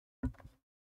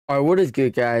Alright, what is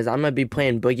good, guys? I'm gonna be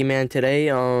playing Boogeyman today.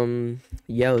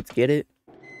 Yeah, let's get it.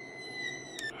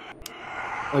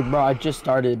 Like, bro, I just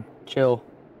started. Chill.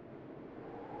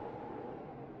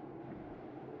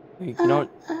 Like, you don't.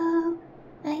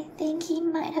 I think he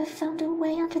might have found a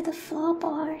way onto the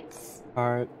floorboards.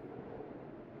 Alright.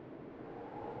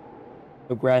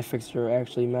 The graphics are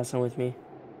actually messing with me.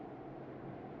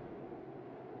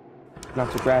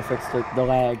 Not the graphics, the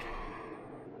lag.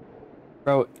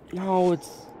 Bro, no,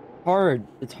 it's hard.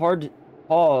 It's hard to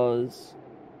pause.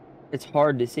 It's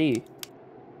hard to see.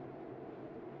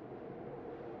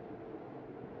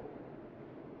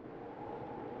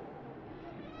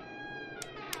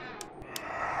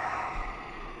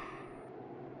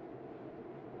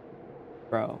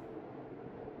 Bro.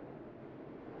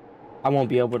 I won't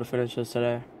be able to finish this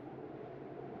today.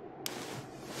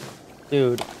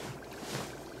 Dude.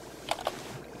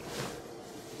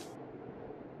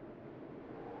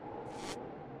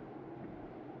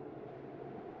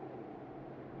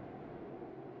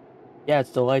 Yeah,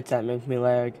 it's the lights that make me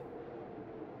lag.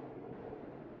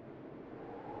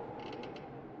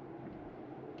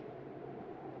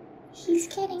 He's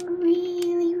getting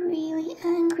really, really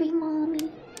angry,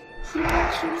 Mommy. He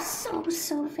loves you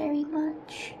so very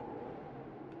much.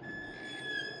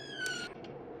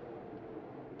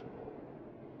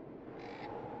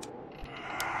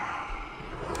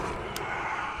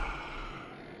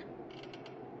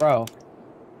 Bro.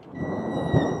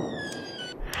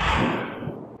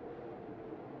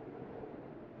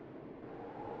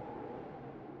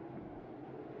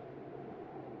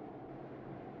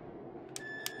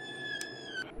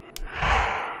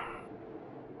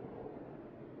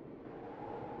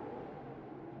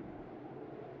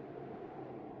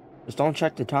 Just don't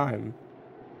check the time.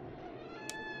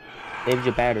 Saves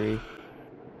your battery.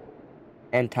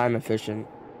 And time efficient.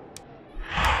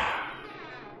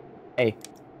 Hey.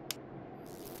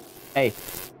 Hey.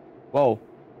 Whoa.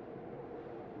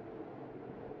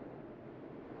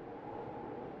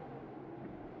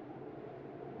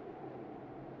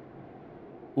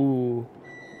 Ooh.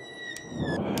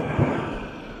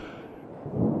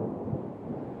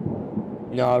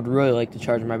 No, I would really like to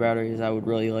charge my batteries. I would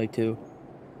really like to.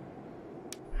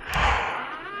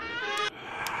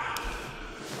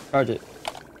 Charge it.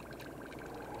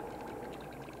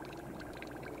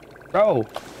 Bro.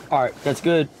 Alright, that's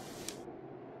good.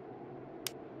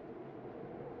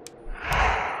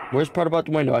 Worst part about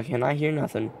the window, I cannot hear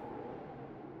nothing.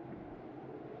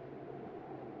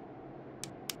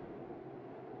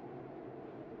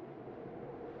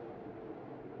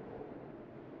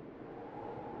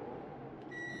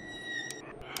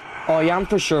 Oh yeah, I'm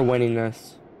for sure winning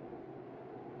this.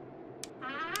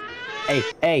 Hey,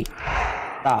 hey.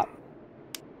 Stop.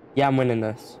 Yeah, I'm winning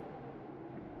this.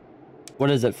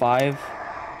 What is it, 5?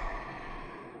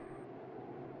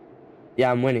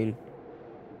 Yeah, I'm winning.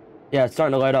 Yeah, it's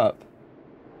starting to light up.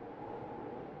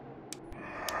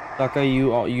 Sucker,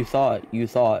 you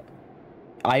thought.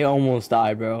 I almost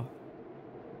died, bro.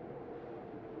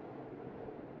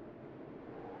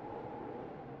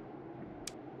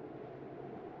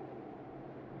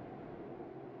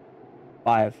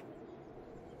 Five.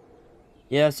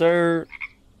 Yes, sir.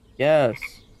 Yes.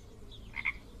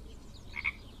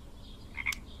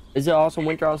 Is it also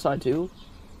winter outside too?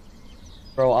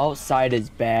 Bro, outside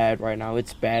is bad right now.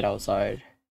 It's bad outside.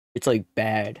 It's like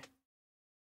bad.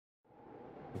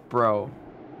 Bro.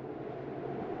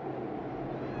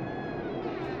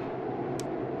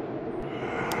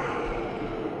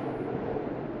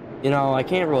 You know, I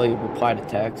can't really reply to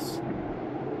texts.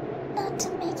 Not to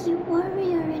make you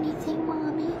worry or anything,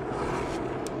 Mommy.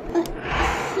 But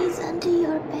he's under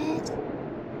your bed.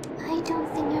 I don't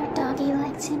think your doggy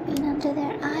likes him being under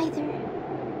there either.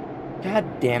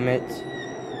 God damn it.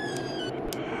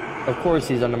 Of course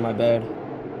he's under my bed.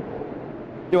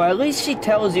 Dude, at least she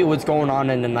tells you what's going on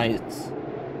in the nights.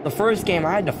 The first game,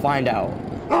 I had to find out.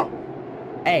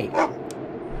 Hey.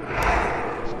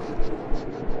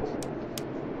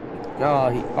 No,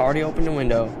 he already opened the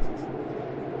window.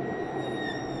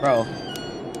 Bro.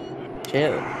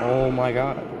 Chill. Oh my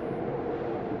god.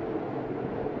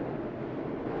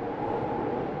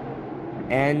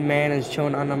 And man is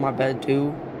chilling under my bed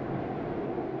too.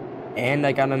 And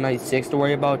I got a night 6 to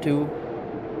worry about too.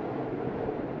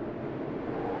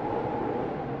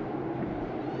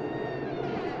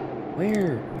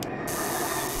 Where?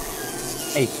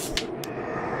 Hey.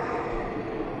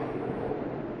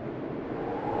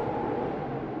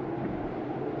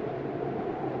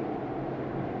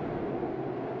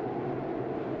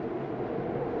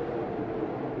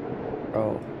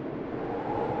 Bro.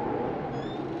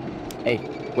 Hey,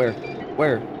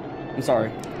 where? I'm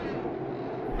sorry.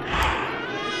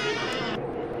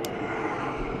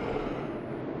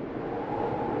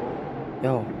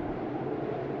 Yo.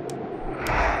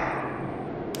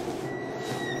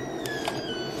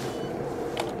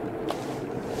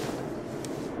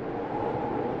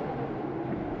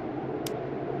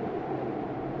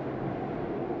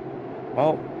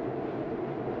 Oh.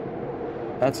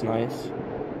 That's nice.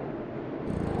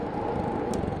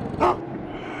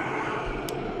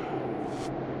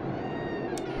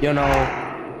 You know,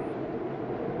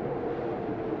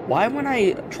 why when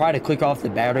I try to click off the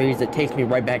batteries, it takes me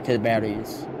right back to the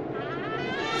batteries?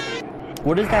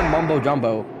 What is that mumbo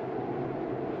jumbo?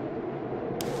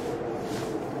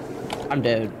 I'm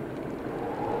dead.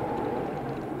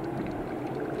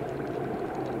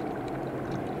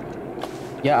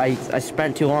 Yeah, I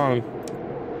spent too long.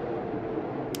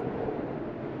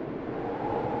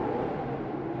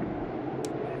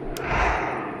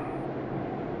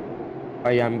 Oh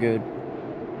yeah, I'm good.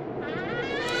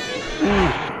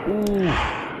 Ooh.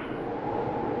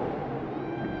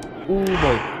 Ooh,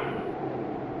 boy.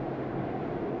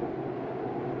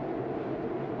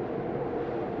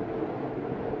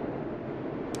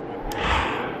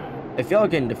 If y'all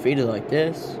getting defeated like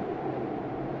this,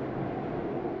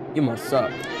 you must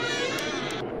suck.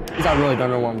 Because I really don't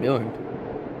know what I'm doing.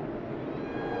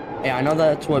 Hey, I know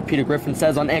that's what Peter Griffin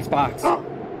says on Xbox.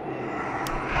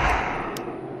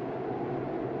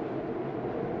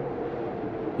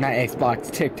 Not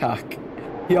Xbox, TikTok.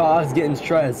 Yo, I was getting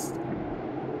stressed.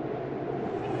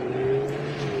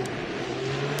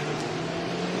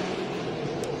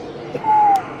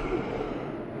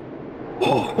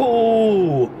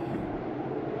 Oh!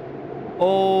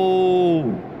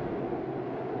 Oh!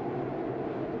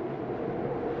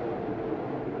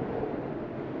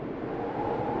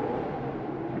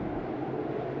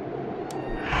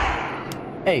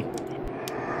 Hey.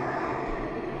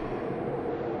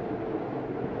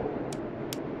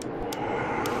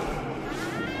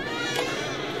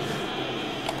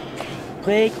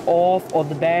 Click off of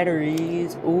the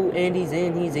batteries. Ooh, and he's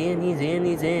in.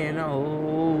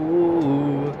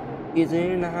 Oh, he's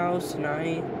in the house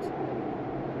tonight.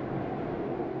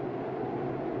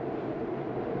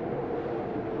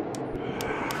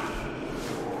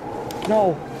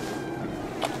 No.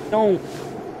 Don't.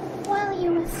 While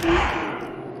you were sleeping,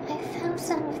 I found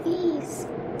some of these.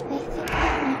 I think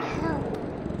that might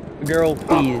help. Girl,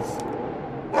 please.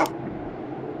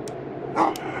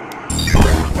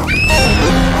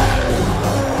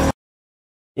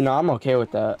 You know, I'm okay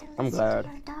with that. I'm glad.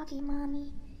 Your doggy,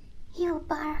 Mommy. He'll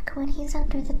bark when he's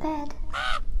under the bed.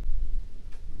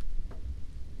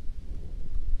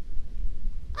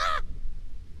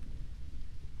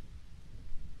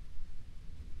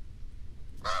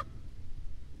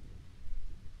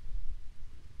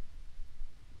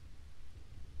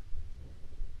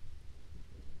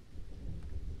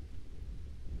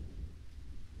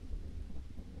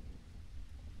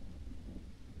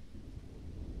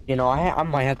 You know, I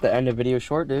might have to end the video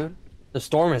short, dude. The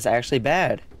storm is actually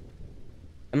bad.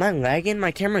 Am I lagging?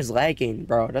 My camera's lagging,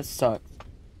 bro. That sucks.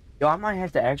 Yo, I might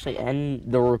have to actually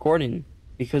end the recording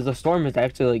because the storm is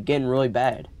actually like, getting really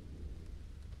bad.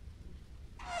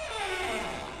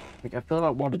 Like, I feel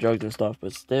like water jugs and stuff,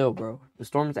 but still, bro. The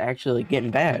storm is actually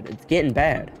getting bad. It's getting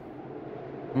bad.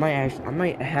 I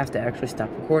might have to actually stop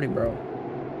recording, bro.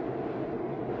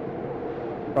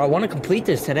 Bro, I want to complete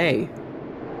this today.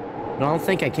 But I don't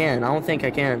think I can.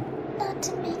 Not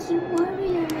to make you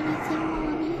worry or anything,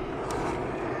 Mommy.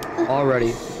 But Already.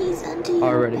 He's under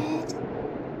your bed.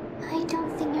 I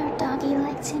don't think your doggy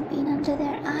likes him being under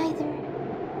there either.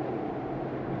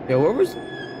 Yo,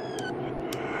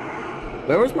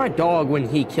 where was my dog when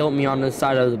he killed me on the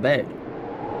side of the bed?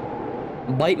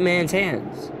 Bite man's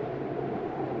hands.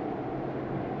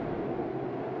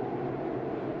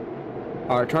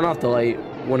 Alright, turn off the light.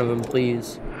 One of them,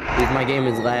 please. Because my game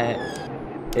is lagging.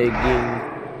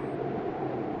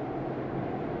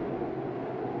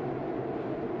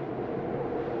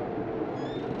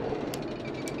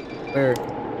 Where?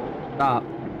 Stop.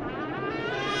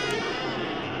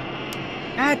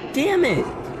 God damn it!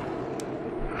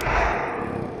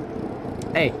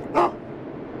 Hey.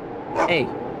 Hey.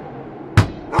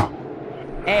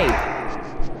 Hey.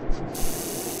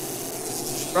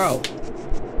 Bro.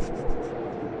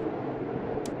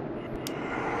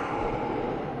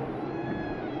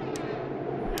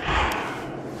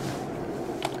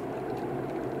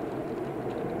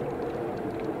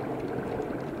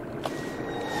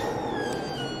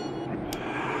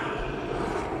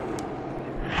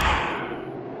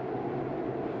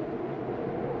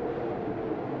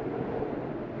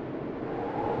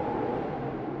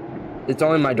 It's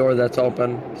only my door that's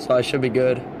open, so I should be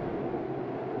good.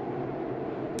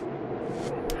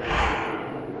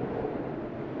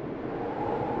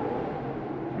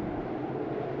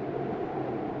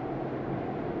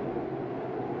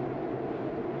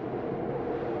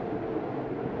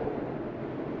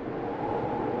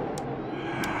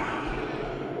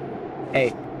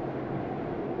 Hey.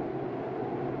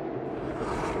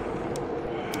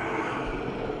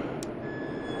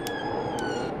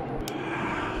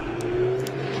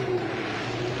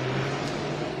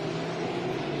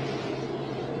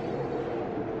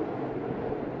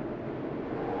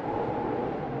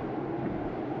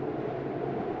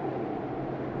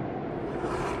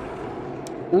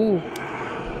 Ooh.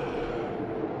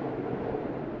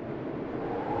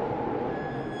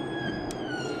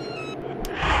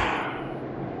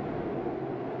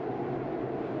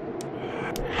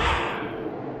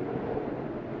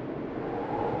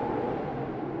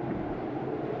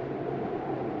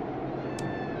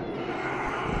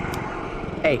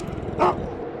 Hey.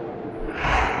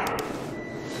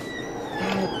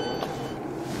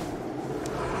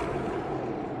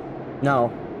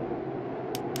 No.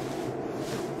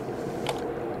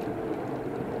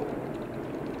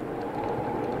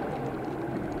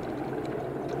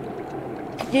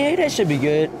 Yeah, that should be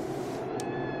good.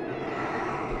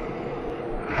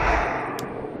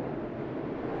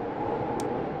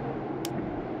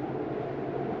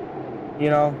 You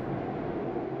know,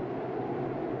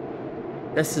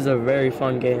 this is a very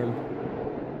fun game.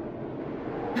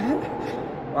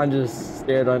 I'm just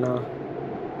scared right now.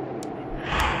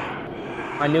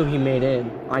 I knew he made in.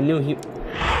 I knew he...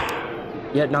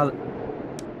 Yet now...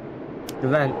 The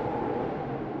vent.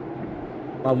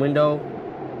 My window.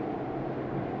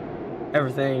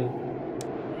 Everything.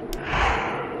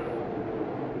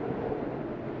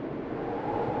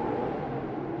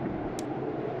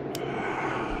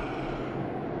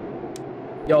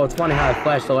 Yo, it's funny how I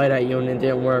flashed the light at you and it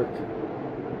didn't work.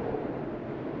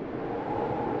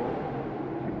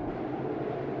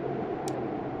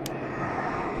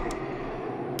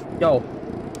 Yo.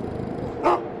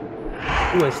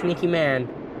 You a sneaky man.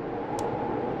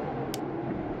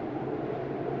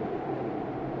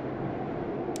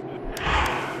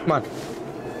 Come on.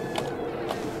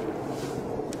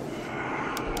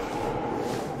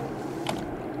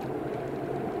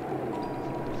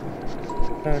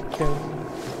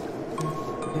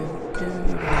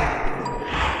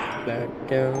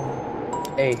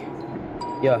 Hey.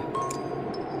 Yeah.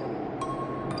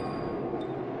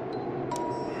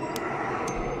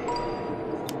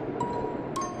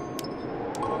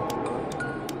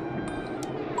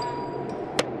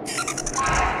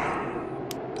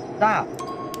 Stop.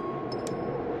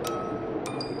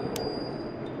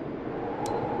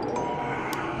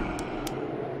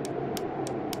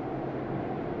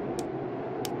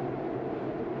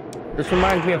 This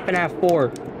reminds me of FNAF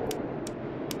 4.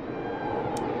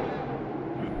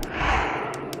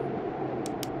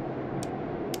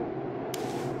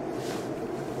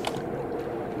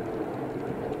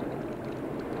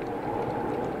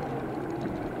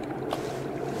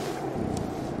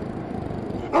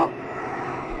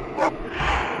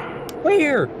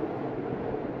 Where?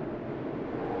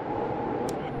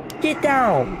 Get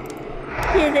down.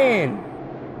 Get in.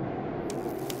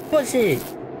 Pussy.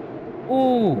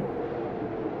 Ooh.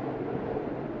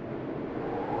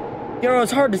 You know,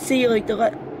 it's hard to see like the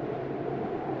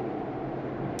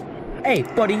Hey,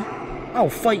 buddy. I'll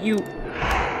fight you.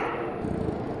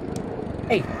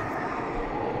 Hey.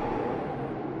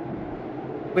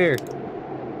 Where?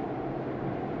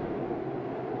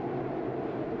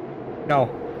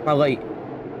 No. My light.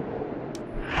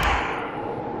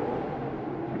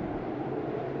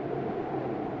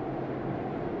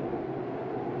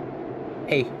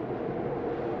 Hey.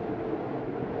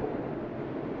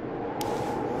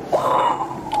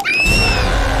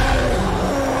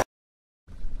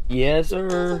 Yes,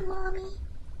 sir. Hey, Mommy.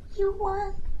 You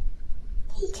won.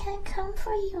 He can't come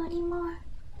for you anymore.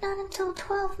 Not until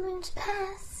 12 moons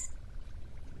pass.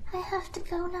 I have to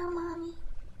go now, Mommy.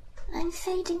 I'm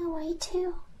fading away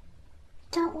too.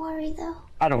 Don't worry though.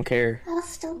 I don't care. I'll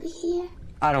still be here.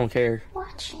 I don't care.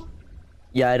 Watching.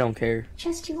 Yeah, I don't care.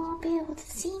 Just you won't be able to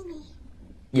see me.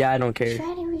 Yeah, I don't care.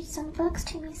 Try to read some books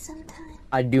to me sometime.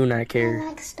 I do not care. I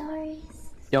like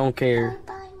stories. Don't care.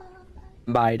 Bye,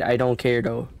 Mom. Bye. I don't care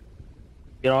though.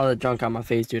 Get all the junk on my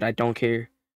face, dude. I don't care.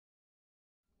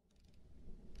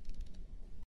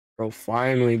 Bro,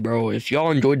 finally, bro. If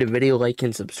y'all enjoyed the video, like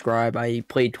and subscribe. I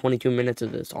played 22 minutes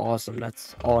of this. Awesome.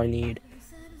 That's all I need.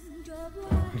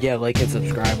 Yeah, like and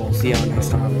subscribe. I'll see y'all next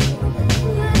time.